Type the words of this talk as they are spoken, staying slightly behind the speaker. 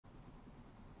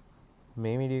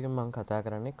මේ වීඩියෝ එකෙන් මම කතා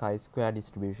කරන්නේ chi-square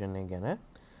distribution එක ගැන.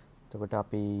 එතකොට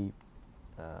අපි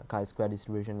chi-square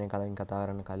distribution එක කලින් කතා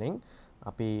කරන්න කලින්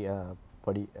අපි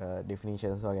පොඩි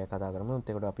definitions වගේ කතා කරමු.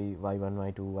 එතකොට අපි y1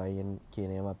 y2 yn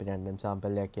කියන ඒවා අපි random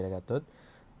sample එකක් කියලා ගත්තොත්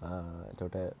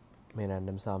එතකොට මේ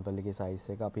random sample එකේ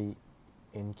size එක අපි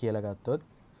n කියලා ගත්තොත්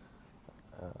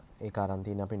ඒක අරන්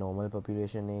තියෙන අපි normal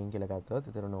population එකෙන් කියලා ගත්තොත්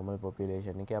එතකොට normal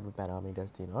population එකේ අපි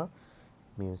parameters තියෙනවා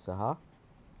mu සහ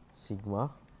sigma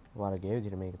වර්ගයේ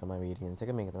විදිහට මේක තමයි variance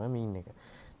එක මේක තමයි mean එක.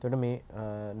 එතකොට මේ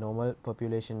normal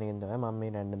population එකෙන් තමයි මම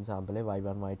මේ random sample එක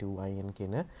y1 y2 yn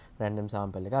කියන random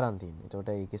sample එක අරන් තින්නේ. එතකොට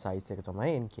ඒකේ size එක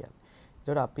තමයි n කියන්නේ.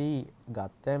 එතකොට අපි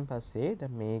ගත්තයින් පස්සේ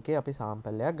දැන් මේකේ අපි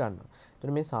sample එකක් ගන්නවා.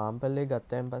 එතකොට මේ sample එක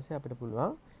ගත්තයින් පස්සේ අපිට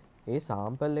පුළුවන් ඒ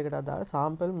sample එකට අදාළ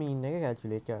sample mean එක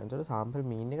calculate කරන්න. එතකොට sample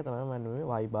mean එක තමයි මම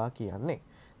මේ y bar කියන්නේ.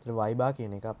 එතකොට y bar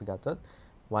කියන එක අපි ගත්තොත්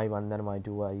y1 දැන් y2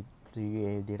 y3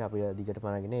 ඒ විදිහට අපි දිගටම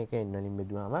අරගෙන ඒක n වලින්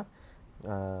බෙදුවාම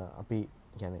අපි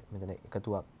කියන්නේ මෙතන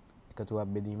එකතුවක්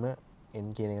බෙදීම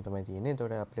n කියන එක තමයි තියෙන්නේ.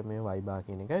 එතකොට අපිට මේ y bar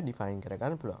කියන එක define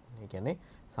කරගන්න පුළුවන්. ඒ කියන්නේ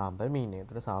sample mean එක.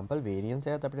 එතකොට sample variance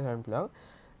එකත් අපිට හොයන්න පුළුවන්.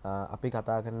 අපි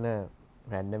කතා කරන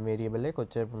random variable එක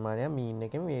කොච්චර ප්‍රමාණයක් mean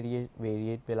එකෙන්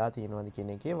variate වෙලා තියෙනවද කියන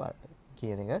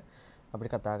එක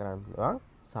අපිට කතා කරන්න පුළුවන්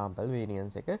sample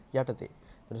variance එක යටතේ.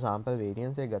 එතකොට sample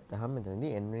variance එක ගත්තාම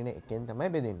මෙතනදී n වෙන එකෙන් තමයි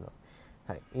බෙදෙන්නේ.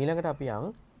 හරි. ඊළඟට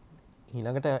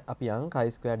අපි යන්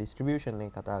chi-square distribution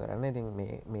එක කතා කරන්න. ඉතින්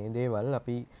මේ දේවල්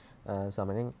අපි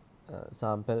සාමාන්‍යයෙන්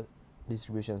sample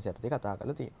distributions යටතේ කතා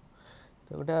කරලා තියෙනවා.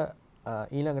 එතකොට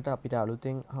ඊළඟට අපිට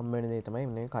අලුතෙන් හම්බ වෙන දේ තමයි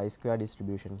මේ chi-square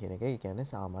distribution කියන එක. ඒ කියන්නේ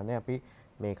සාමාන්‍ය අපි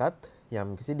මේකත්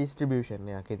යම්කිසි distribution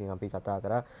එකක්. ඉතින් අපි කතා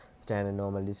කරා standard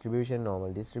normal distribution,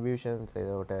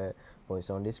 එතකොට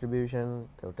Poisson distribution,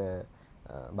 එතකොට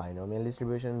binomial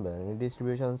distribution, Bernoulli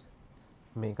distributions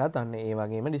මේකත් අන්න ඒ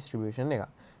වගේම distribution එකක්.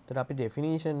 එතකොට අපි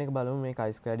definition එක බලමු මේ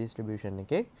chi-square distribution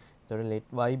එකේ. එතකොට let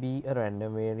y be a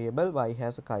random variable, y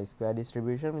has a chi-square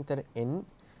distribution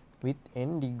with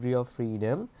n degree of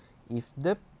freedom if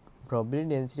the probability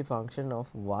density function of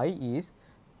y is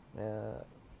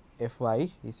fy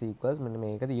is equals මෙන්න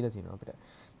මේක දීලා තියෙනවා අපිට.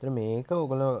 එතකොට මේක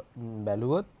ඔයගොල්ලෝ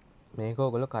බැලුවොත් මේක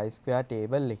ඔයගොල්ලෝ chi-square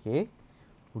table එකේ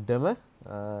උඩම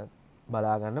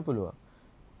බලා ගන්න පුළුවන්.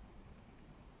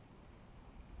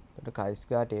 එතකොට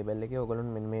chi-square table එකේ ඔයගොල්ලෝ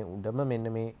මෙන්න මේ උඩම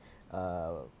මෙන්න මේ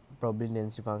probability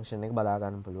density function එක බලා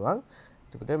ගන්න පුළුවන්.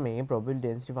 එතකොට මේ probability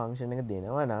density function එක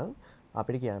දෙනවා නම්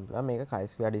අපිට කියන්න පුළුවන් මේක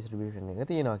chi-square distribution එක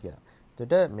තියෙනවා කියලා.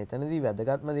 එතකොට මෙතනදී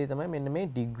වැදගත්ම දේ තමයි මෙන්න මේ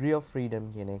degree of freedom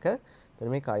කියන එක.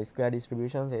 එතකොට මේ chi-square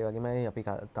distributions ඒ වගේමයි අපි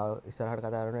තව ඉස්සරහට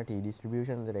කතා කරන t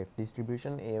distribution, f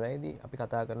distribution ඒ වගේදී අපි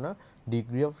කතා කරන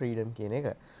degree of freedom කියන එක.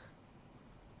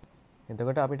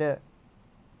 එතකොට අපිට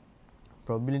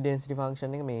probability density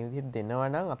function එක මේ විදිහට දෙනවා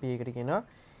නම් අපි ඒකට කියනවා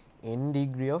n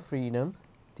degree of freedom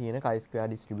තියෙන chi-square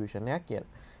distribution එකක් කියලා.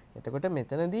 එතකොට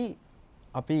මෙතනදී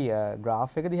අපි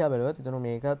graph එක දිහා බලුවොත් එතන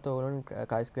මේකත් ඕන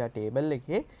chi-square table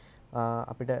එකේ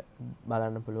අපිට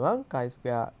බලන්න පුළුවන්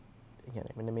chi-square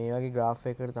කියන්නේ මෙන්න මේ වගේ graph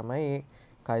එකකට තමයි මේ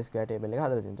chi-square table එක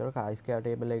හදලා තියෙන්නේ. ඒතකොට chi-square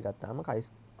table එක ගත්තාම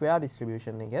chi-square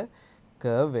distribution එක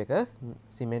curve එක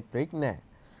symmetric නෑ.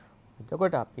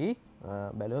 එතකොට අපි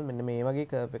බැලුවොත් මෙන්න මේ වගේ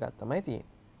curve එකක් තමයි තියෙන්නේ.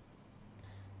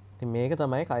 ඉතින් මේක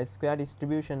තමයි chi-square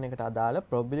distribution එකට අදාළ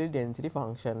probability density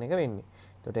function එක වෙන්නේ.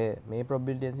 එතකොට මේ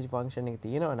probability density function එක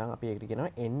තියෙනවා නම් අපි ඒකට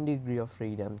කියනවා n degree of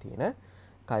freedom තියෙන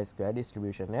chi-square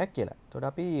distribution එකක් කියලා. එතකොට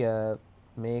අපි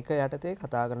මේක යටතේ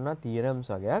කතා කරනවා theorems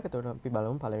වගේක්. එතකොට අපි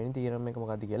බලමු පළවෙනි theorem එක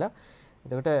මොකක්ද කියලා.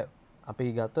 එතකොට අපි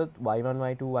ගත්තොත් y1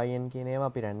 y2 yn කියන ඒවා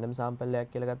අපි random sample එකක්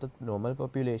කියලා ගත්තොත් normal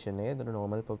population එක. එතකොට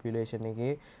normal population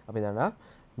එකේ අපි දන්නවා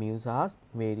mu සහ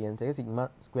variance එක sigma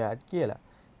squared කියලා.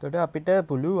 එතකොට අපිට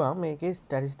පුළුවන් මේකේ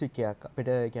ස්ටැටිස්ටික් එකක් අපිට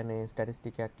කියන්නේ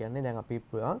ස්ටැටිස්ටික් එකක් කියන්නේ දැන් අපි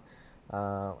පුළුවන්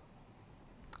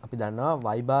අපි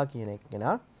දන්නවා y bar කියන එක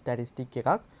නා ස්ටැටිස්ටික්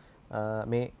එකක්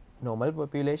මේ normal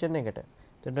population එකට.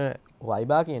 එතකොට y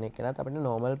bar කියන එක නත් අපිට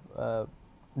normal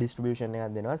distribution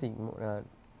එකක් දෙනවා sigma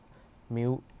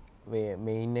mu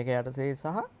main එක යටතේ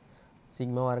සහ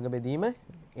sigma වර්ග බෙදීම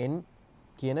n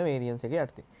කියන variance එක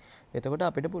යටතේ. එතකොට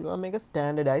අපිට පුළුවන් මේක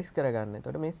ස්ටෑන්ඩඩයිස් කරගන්න.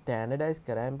 එතකොට මේ ස්ටෑන්ඩඩයිස්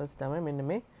කරායින් පස්සේ තමයි මෙන්න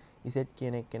මේ z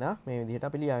කියන එක නා මේ විදිහට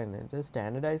අපි ලියාගන්න. එතකොට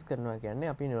ස්ටෑන්ඩඩයිස් කරනවා කියන්නේ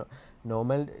අපි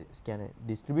normal කියන්නේ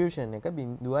distribution එක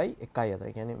 0යි 1යි අතර.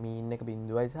 කියන්නේ mean එක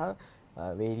 0යි සහ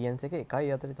variance එක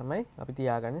 1යි අතර තමයි අපි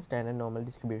තියාගන්නේ standard normal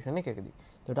distribution එකකදී.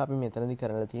 එතකොට අපි මෙතනදී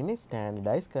කරලා තියෙන්නේ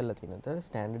ස්ටෑන්ඩඩයිස් කරලා තියෙනවා. එතකොට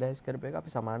ස්ටෑන්ඩඩයිස් කරපු එක අපි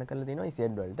සමාන කරලා තියෙනවා z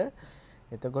වලට.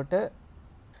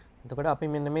 එතකොට අපි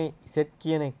මෙන්න මේ z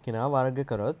කියන එක්කෙනා වර්ග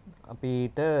කරොත්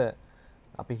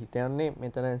අපි හිතන්නේ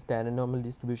මෙතන standard normal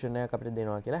distribution එකක් අපිට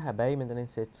දෙනවා කියලා. හැබැයි මෙතන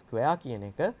z square කියන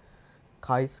එක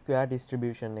chi-square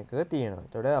distribution එකක තියෙනවා.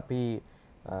 එතකොට අපි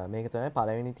මේක තමයි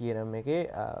පළවෙනි තියරම් එකේ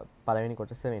පළවෙනි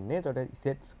කොටස වෙන්නේ. එතකොට z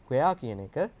square කියන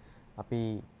එක අපි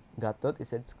ගත්තොත්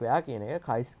z square කියන එක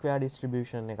chi square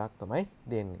distribution එකක් තමයි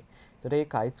දෙන්නේ. එතකොට මේ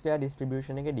chi square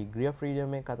distribution එකේ degree of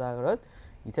freedom එක කතා කරොත්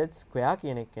z square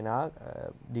කියන එක නා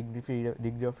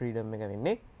degree of freedom එක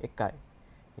වෙන්නේ 1යි.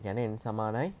 ඒ කියන්නේ n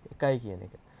සමානයි 1යි කියන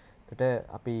එක.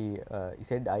 එතකොට අපි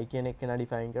zi කියන එක නා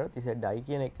define කරොත් zi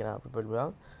කියන එක නා අපිට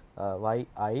පුළුවන්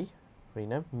yi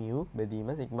ඍණ mu බෙදීම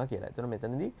sigma කියලා. එතකොට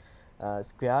මෙතනදී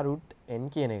square root n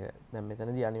කියන එක. දැන්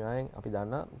මෙතනදී අනිවාර්යෙන් අපි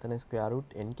දන්නවා මෙතන square root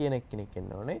n කියන කෙනෙක්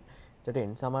එන්න ඕනේ. එතකොට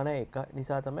n සමානයි 1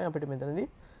 නිසා තමයි අපිට මෙතනදී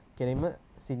කෙලින්ම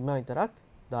sigma විතරක්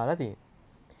දාලා තියෙන්නේ.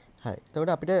 හරි.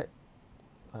 එතකොට අපිට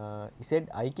zi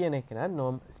කියන එක නා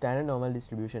standard normal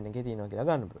distribution එකේ තියෙනවා කියලා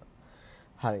ගන්න පුළුවන්.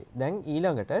 හරි. දැන්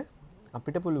ඊළඟට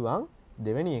අපිට පුළුවන්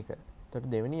දෙවෙනි එක.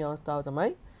 එතකොට දෙවෙනි අවස්ථාව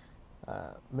තමයි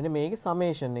මෙන්න මේකේ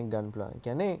summation එක ගන්න පුළුවන්. ඒ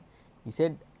කියන්නේ zi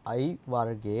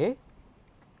වර්ගයේ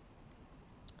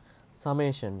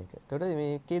summation එක. එතකොට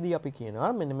මේකෙදී අපි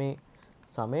කියනවා මෙන්න මේ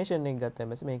summation එක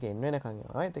ගත්තම පස්සේ මේක n වෙනකන්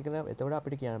යනවා. එතකොට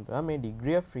අපිට කියන්න පුළුවන් මේ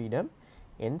degree of freedom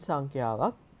n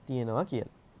සංඛ්‍යාවක් තියෙනවා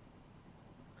කියලා.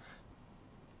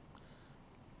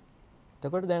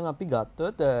 එතකොට දැන් අපි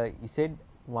ගත්තොත්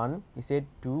z1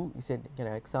 z2 z කියන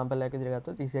example එකක් විදිහට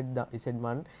ගත්තොත්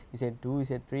z1 z2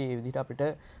 z3 ඒ විදිහට අපිට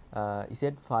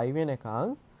z5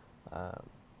 වෙනකන්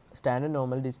standard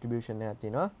normal distribution එකක්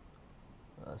තියෙනවා.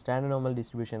 standard normal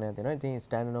distribution එකක් තියෙනවා. ඉතින්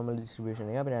standard normal distribution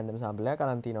එක අපි random sample එකක්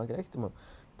අරන් තියනවා කියලා හිතමු.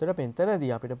 එතකොට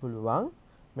මෙතනදී අපිට පුළුවන්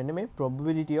මෙන්න මේ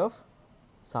probability of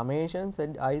summation zi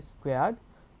squared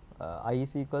I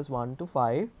is equals 1 to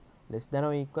 5 less than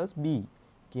or equals b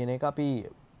කියන එක අපි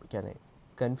කියන්නේ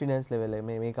confidence level එක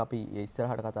මේක අපි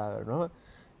ඉස්සරහට කතා කරනවා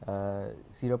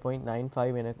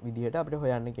 0.95 වෙන විදිහට අපිට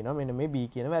හොයන්න කියනවා මෙන්න මේ b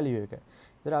කියන value එක.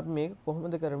 ඒතර අපි මේක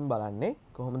කොහොමද කරමු බලන්නේ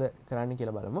කොහොමද කරන්න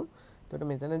කියලා බලමු. එතකොට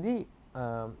මෙතනදී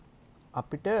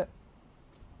අපිට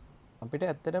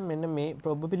ඇත්තටම මෙන්න මේ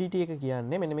probability එක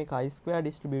කියන්නේ මෙන්න මේ chi square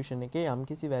distribution එකේ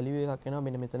යම්කිසි value එකක් එනවා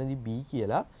මෙන්න මෙතනදී b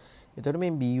කියලා. එතකොට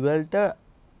මේ b වලට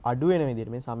අඩු වෙන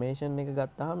විදිහට මේ summation එක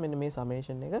ගත්තාම මෙන්න මේ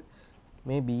summation එක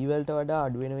මේ b වලට වඩා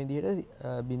අඩු වෙන විදිහට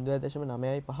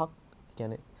 0.95ක්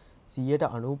කියන්නේ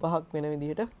 195ක් වෙන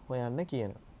විදිහට හොයන්න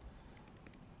කියනවා.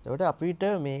 එතකොට අපිට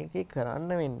මේකේ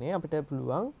කරන්න වෙන්නේ අපිට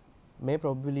පුළුවන් මේ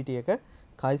probability එක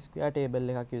chi square table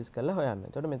එකක් use කරලා හොයන්න.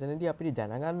 එතකොට මෙතනදී අපිට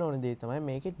දැනගන්න ඕන දේ තමයි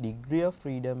මේකේ degree of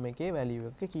freedom එකේ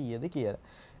value එක කීයද කියලා.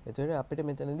 එතකොට අපිට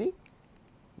මෙතනදී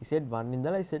z1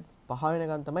 ඉඳලා z5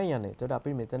 වෙනකන් තමයි යන්නේ. එතකොට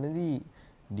අපි මෙතනදී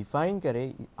define කරේ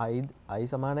i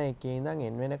සමාන 1 ඉඳන්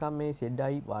n වෙනකම් මේ zi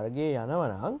වර්ගයේ යනවා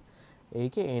නම්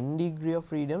ඒකේ n degree of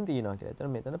freedom තියෙනවා කියලා.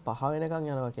 එතකොට මෙතන 5 වෙනකන්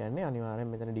යනවා කියන්නේ අනිවාර්යෙන්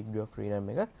මෙතන degree of freedom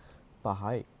එක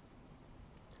 5යි.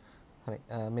 හරි.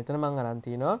 මෙතන මම අරන්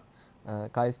තිනවා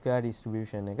chi square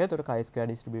distribution එක. එතකොට chi square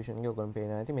distribution එකේ ඔයගොල්ලෝ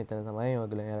පේනවා ඇති මෙතන තමයි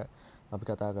ඔයගොල්ලෝ අපි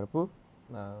කතා කරපු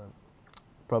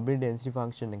probability density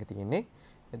function එක තියෙන්නේ.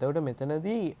 එතකොට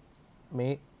මෙතනදී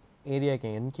මේ area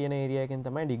එකෙන් n කියන area එකෙන්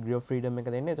තමයි degree of freedom එක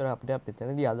දෙන්නේ. එතකොට අපිට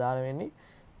මෙතනදී අදාළ වෙන්නේ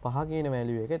 5 කියන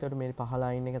value එක. එතකොට මේ 5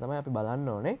 line එක තමයි අපි බලන්න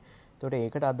ඕනේ. එතකොට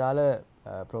ඒකට අදාළ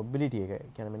probability එක.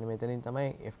 කියන්නේ මෙන්න මෙතනින් තමයි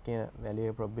f කියන value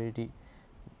එක probability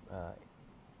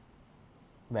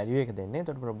value එක දෙන්නේ.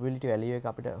 එතකොට probability value එක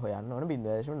අපිට හොයන්න ඕන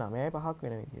 0.95ක්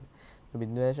වෙන විදියට.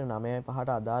 0.95ට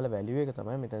අදාළ value එක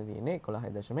තමයි මෙතන තියෙන්නේ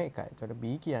 11.1. එතකොට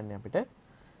b කියන්නේ අපිට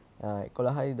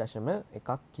 11.1ක්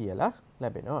කියලා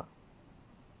ලැබෙනවා.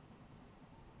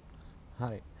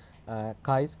 හරි.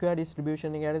 chi square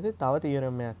distribution එක යටතේ තව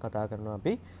theorem එකක් කතා කරනවා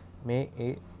අපි. මේ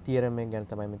ඒ theorem එක ගැන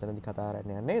තමයි මෙතනදී කතා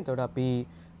කරන්න යන්නේ. එතකොට අපි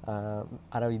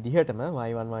අර විදිහටම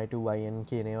y1 y2 yn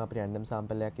කියන ඒවා අපි random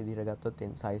sample එකක් විදිහට ගත්තොත්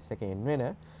size එක n වෙන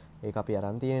ඒක අපි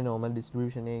අරන් තියෙන්නේ normal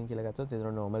distribution එකෙන් කියලා ගත්තොත්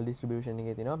එතන normal distribution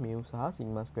එකේ තියෙනවා mu සහ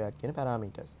sigma squared කියන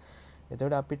parameters.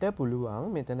 එතකොට අපිට පුළුවන්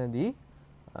මෙතනදී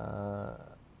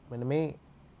මෙන්න මේ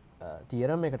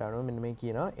theorem එකට අනුව මෙන්න මේ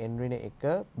කියනවා n ඍණ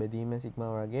 1 බෙදීම sigma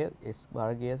වර්ගය s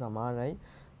වර්ගය සමානයි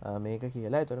මේක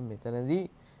කියලා. එතකොට මෙතනදී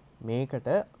මේකට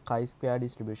chi square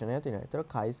distribution එකක් තියෙනවා. එතකොට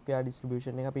chi square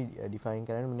distribution එක අපි define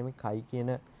කරන්නේ මෙන්න මේ chi කියන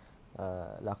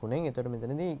ලකුණෙන්. එතකොට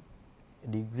මෙතනදී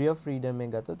degree of freedom එක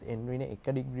ගත්තොත් n ඍණ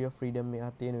 1 degree of freedom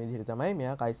එකක් තියෙන විදිහට තමයි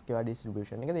මෙයා chi square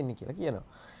distribution එක දෙන්නේ කියලා කියනවා.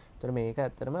 එතකොට මේක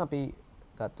ඇත්තටම අපි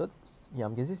ගත්තොත්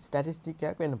යම්කිසි statistic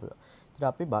එකක් වෙන්න පුළුවන්. එතකොට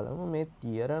අපි බලමු මේ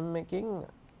theorem එකෙන්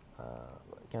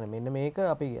කියන්නේ මෙන්න මේක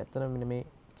අපි ඇත්තටම මෙන්න මේ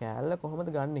කෑල්ල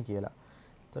කොහොමද ගන්න කියලා.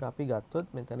 එතකොට අපි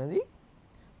ගත්තොත් මෙතනදී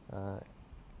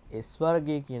S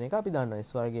වර්ගය කියන එක අපි දන්නවා.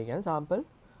 S වර්ගය කියන්නේ sample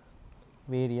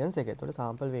variance එක. එතකොට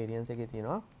sample variance එකේ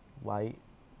තියෙනවා y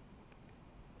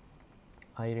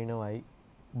i ඍණ y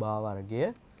බා වර්ගය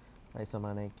i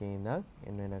සමාන 1 ඉඳන්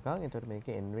n වෙනකන්. එතකොට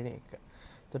මේකේ n ඍණ 1.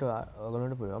 එතකොට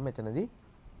ඔයගොල්ලන්ට පුළුවන් මෙතනදී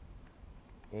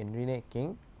n ඍණ එකෙන්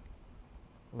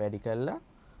වැඩි කරලා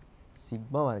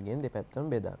සිග්මා වර්ගයෙන් දෙපැත්තම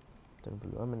බෙදන්න. එතන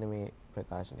පුළුවන් මෙන්න මේ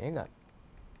ප්‍රකාශනය ගන්න.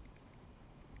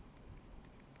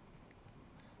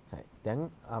 හරි. දැන්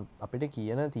අපිට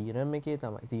කියන තීරම් එක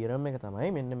තමයි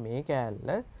මෙන්න මේ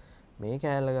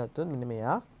කෑල්ල ගත්තොත් මෙන්න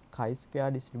මෙයා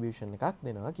chi-square distribution එකක්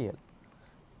දෙනවා කියලා.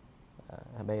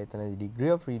 හැබැයි එතනදී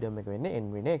degree of freedom එක වෙන්නේ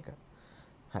n ඍණ 1.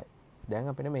 හරි. දැන්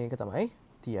අපිට මේක තමයි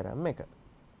තීරම් එක.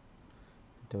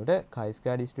 එතකොට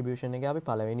chi-square distribution එක අපි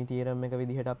පළවෙනි තීරම් එක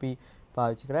විදිහට අපි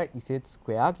පාවිච්චි කරා z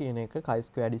square කියන එක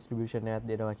chi-square distribution එකක්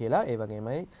දෙනවා කියලා. ඒ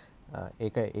වගේමයි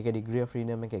ඒක degree of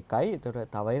freedom එක 1යි.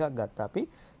 එතකොට තව එකක් ගත්තා අපි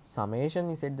summation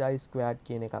z I squared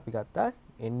කියන එක අපි ගත්තා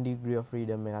n degree of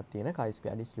freedom එකක් තියෙන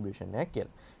chi-square distribution එකක්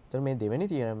කියලා. එතකොට මේ දෙවෙනි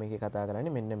තීරම් එකේ කතා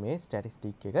කරන්නේ මෙන්න මේ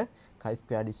statistic එක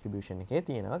chi-square distribution එකේ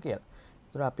තියෙනවා කියලා.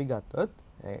 එතකොට අපි ගත්තොත්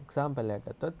example එකක්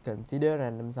ගත්තොත් consider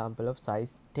random sample of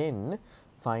size 10,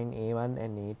 find a1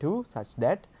 and a2 such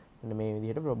that මෙන්න මේ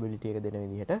විදිහට probability එක දෙන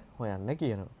විදිහට හොයන්න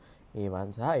කියනවා. a1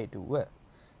 සහ a2.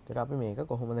 එතකොට අපි මේක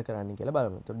කොහොමද කරන්න කියලා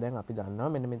බලමු. එතකොට දැන් අපි දන්නවා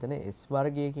මෙන්න මෙතන S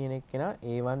වර්ගය කියන එක නා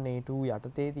a1 a2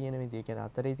 යටතේ තියෙන විදිහ කියන්නේ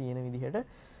අතරේ තියෙන විදිහට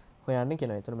හොයන්න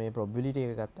කියනවා. එතකොට මේ probability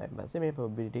එක ගත්තාන් පස්සේ මේ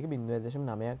probability එක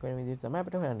 0.9ක් වෙන විදිහට තමයි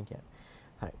අපිට හොයන්න කියන්නේ.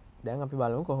 හරි. දැන් අපි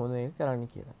බලමු කොහොමද මේක කරන්න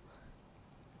කියලා.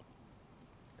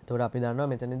 එතකොට අපි දන්නවා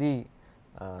මෙතනදී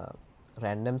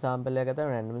random sample එකක් ගත්තා.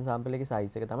 random sample එකේ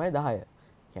size එක තමයි 10.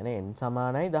 කියන්නේ n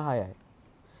සමානයි 10යි.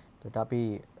 එතකොට අපි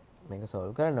මේක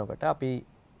solve කරනකොට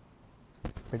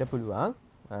අපිට පුළුවන්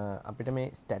අපිට මේ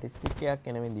ස්ටැටිස්ටික් එකක්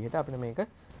එන විදිහට අපිට මේක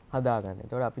හදාගන්න.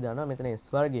 එතකොට අපි දන්නවා මෙතන s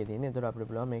වර්ගය තියෙන්නේ. එතකොට අපිට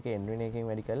පුළුවන් මේක n ඍණ එකකින්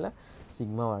වැඩි කරලා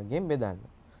සිග්මා වර්ගයෙන් බෙදන්න.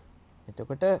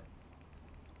 එතකොට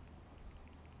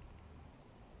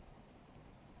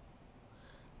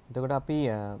අපි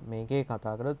මේකේ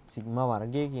කතා කරොත් සිග්මා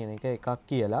වර්ගය කියන එක එකක්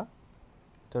කියලා.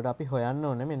 එතකොට අපි හොයන්න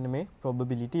ඕනේ මෙන්න මේ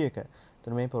probability එක.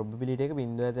 එතකොට මේ probability එක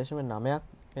 0.9ක්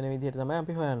වෙන විදිහට තමයි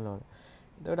අපි හොයන්න ඕනේ.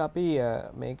 එතකොට අපි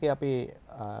මේකේ අපි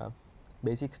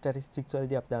basic statistics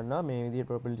වලදී අපි දන්නවා මේ විදිහට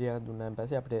probability එකක් දුන්නාන්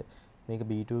පස්සේ අපිට මේක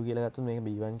b2 කියලා ගත්තොත් මේක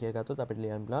b1 කියලා ගත්තොත් අපිට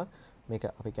ලියන්න පුළුවන් මේක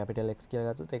අපි capital X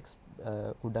කියලා ගත්තොත් x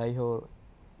කුඩායි හෝ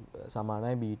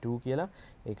සමානයි b2 කියලා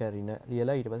ඒක ඍණ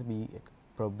ලියලා ඊට පස්සේ b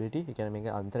probability ඒ කියන්නේ මේක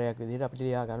අන්තරයක් විදිහට අපිට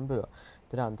ලියා ගන්න පුළුවන්.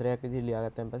 ඒතර අන්තරයක් විදිහට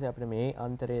ලියාගත්තන් පස්සේ අපිට මේ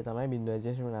අන්තරය තමයි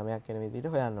 0.9ක් වෙන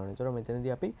විදිහට හොයන්න ඕනේ. ඒතර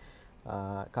මෙතනදී අපි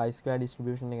chi-square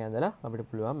distribution එක ඇඳලා අපිට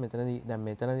පුළුවන්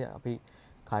මෙතනදී අපි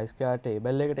chi-square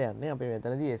table එකට යන්නේ අපි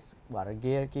මෙතනදී s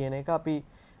වර්ගය කියන එක අපි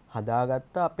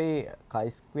හදාගත්ත අපේ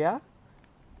chi-square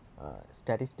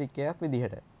statistic එකක්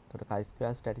විදිහට. එතකොට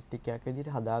chi-square statistic එකක්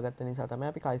විදිහට හදාගත්ත නිසා තමයි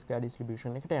අපි chi-square distribution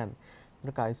එකට යන්නේ.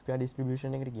 එතකොට chi-square distribution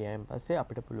එකට ගියාන් පස්සේ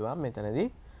අපිට පුළුවන් මෙතනදී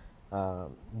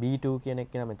b2 කියන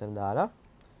එක නම් මෙතන දාලා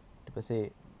ඊට පස්සේ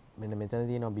මෙන්න මෙතන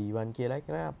තියෙනවා b1 කියලා එක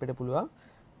අපිට පුළුවන්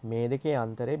මේ දෙකේ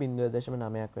අන්තරය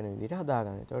 0.9ක් වෙන විදිහට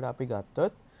හදාගන්න. එතකොට අපි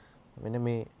ගත්තොත් මෙන්න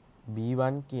මේ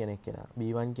b1 කියන එක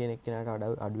කෙනාට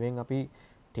අඩුවෙන් අපි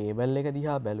ටේබල් එක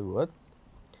දිහා බැලුවොත්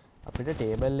අපිට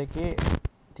ටේබල් එකේ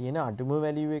තියෙන අඩුම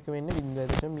වැලියු එක වෙන්නේ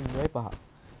 0.05.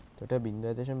 එතකොට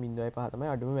 0.05 තමයි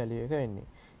අඩුම වැලියු එක වෙන්නේ.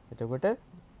 එතකොට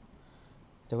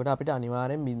අපිට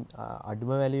අනිවාර්යෙන්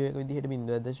අඩුම වැලියු එක විදිහට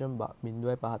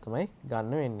 0.05 තමයි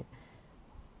ගන්න වෙන්නේ.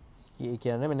 ඒ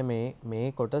කියන්නේ මෙන්න මේ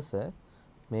කොටස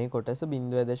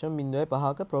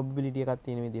 0.05ක probability එකක්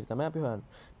තියෙන විදිහට තමයි අපි හොයන්නේ.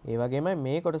 ඒ වගේමයි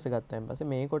මේ කොටස ගත්තාන් පස්සේ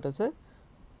මේ කොටස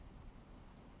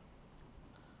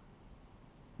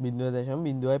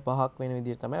 0.05ක් වෙන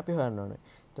විදිහට තමයි අපි හොයන්න ඕනේ.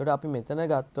 එතකොට අපි මෙතන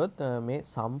ගත්තොත් මේ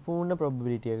සම්පූර්ණ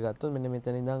probability එක ගත්තොත් මෙන්න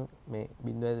මෙතන ඉඳන් මේ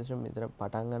 0.0 මෙතන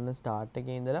පටන් ගන්න start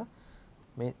එකේ ඉඳලා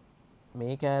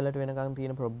මේ කෑල්ලට වෙනකන්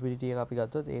තියෙන probability එක අපි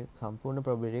ගත්තොත් ඒ සම්පූර්ණ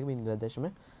probability එක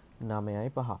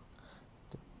 0.95.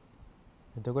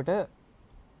 එතකොට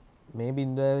මේ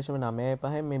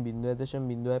 0.95න් මේ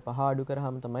 0.05 අඩු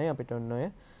කරාම තමයි අපිට ඔන්න ඔය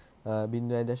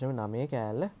 0.9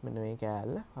 කෑල්ල මෙන්න මේ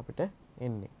කෑල්ල අපිට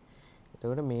එන්නේ.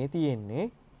 එතකොට මේ තියෙන්නේ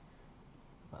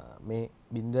මේ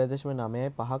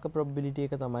 0.95ක probability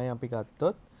එක තමයි අපි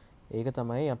ගත්තොත් ඒක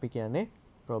තමයි අපි කියන්නේ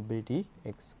probability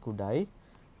x කුඩායි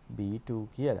b2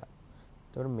 කියලා.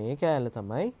 එතකොට මේ කෑල්ල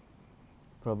තමයි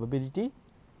probability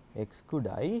x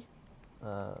කුඩායි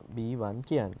b1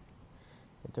 කියන්නේ.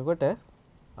 එතකොට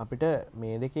අපිට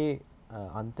මේ දෙකේ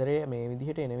අන්තරය මේ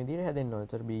විදිහට එන විදිහට හැදෙන්න ඕනේ.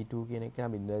 ඒතර b2 කියන එක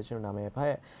නම්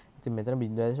 0.95. ඉතින් මෙතන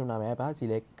 0.95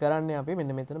 සිලෙක්ට් කරන්නේ අපි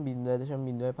මෙන්න මෙතන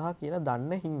 0.05 කියලා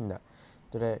දන්න හින්දා.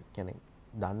 ඒතර කියන්නේ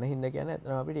දන්න හින්දා කියන්නේ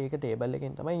අතන අපිට ඒක ටේබල්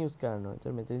එකෙන් තමයි යූස් කරන්න ඕනේ.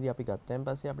 ඒතර මෙතනදී අපි ගත්තයින්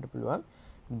පස්සේ අපිට පුළුවන්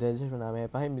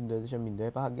 0.95න්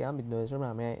 0.05 ගියාම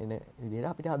 0.9 එන විදිහට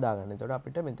අපිට හදාගන්න. ඒතකොට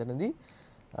අපිට මෙතනදී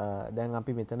දැන්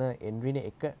අපි මෙතන n ඍණ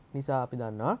 1 නිසා අපි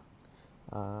දන්නවා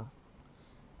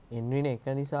n ඍණ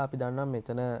 1 නිසා අපි දන්නවා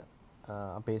මෙතන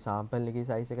අපේ සාම්පල් එකේ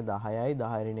සයිස් එක 10යි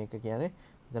 10 රින් 1 කියන්නේ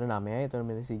මෙතන 9යි. එතකොට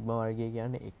මෙතන සිග්මා වර්ගය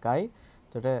කියන්නේ 1යි.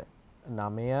 එතකොට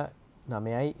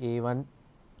 9යි A1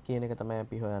 කියන එක තමයි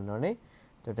අපි හොයන්න ඕනේ.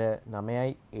 එතකොට 9යි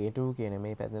A2 කියන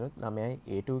මේ පැත්තෙනුත් 9යි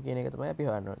A2 කියන එක තමයි අපි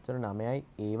හොයන්න ඕනේ. එතකොට 9යි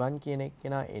A1 කියන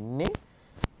එකේනා එන්නේ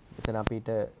මෙතන අපිට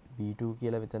B2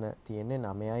 කියලා මෙතන තියෙන්නේ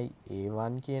 9යි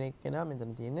A1 කියන එකේනා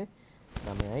මෙතන තියෙන්නේ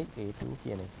 9යි A2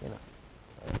 කියන එකේනා.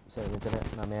 මෙතන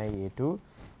 9යි A2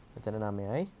 මෙතන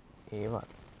 9යි A1.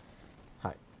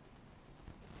 හරි.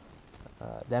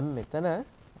 දැන් මෙතන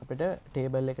අපිට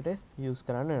ටේබල් එකට යූස්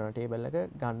කරන්න වෙනවා. ටේබල් එක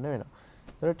ගන්න වෙනවා.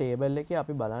 ඒතකොට ටේබල් එකේ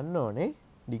අපි බලන්න ඕනේ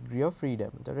degree of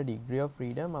freedom. ඒතකොට degree of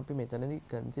freedom අපි මෙතනදී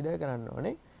consider කරන්න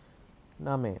ඕනේ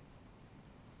 9.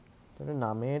 එතකොට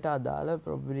 9ට අදාළ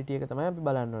probability එක තමයි අපි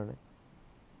බලන්න ඕනේ.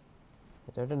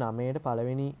 එතකොට 9ට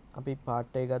පළවෙනි අපි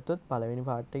part එක ගත්තොත් පළවෙනි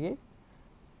part එකේ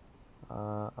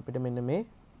අපිට මෙන්න මේ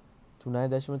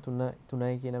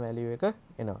 3.3 කියන value එක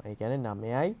එනවා. ඒ කියන්නේ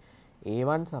 9යි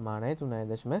A1 සමානයි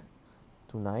 3.33.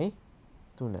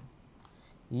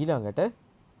 ඊළඟට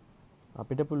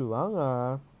අපිට පුළුවන්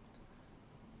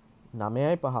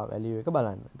 9යි 5 value එක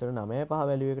බලන්න. එතකොට 9යි 5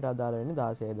 value එකට අදාළ වෙන්නේ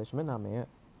 16.9.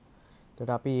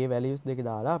 එතකොට අපි මේ values දෙක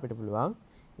දාලා අපිට පුළුවන්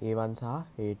A1 සහ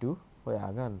A2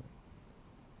 හොයාගන්න.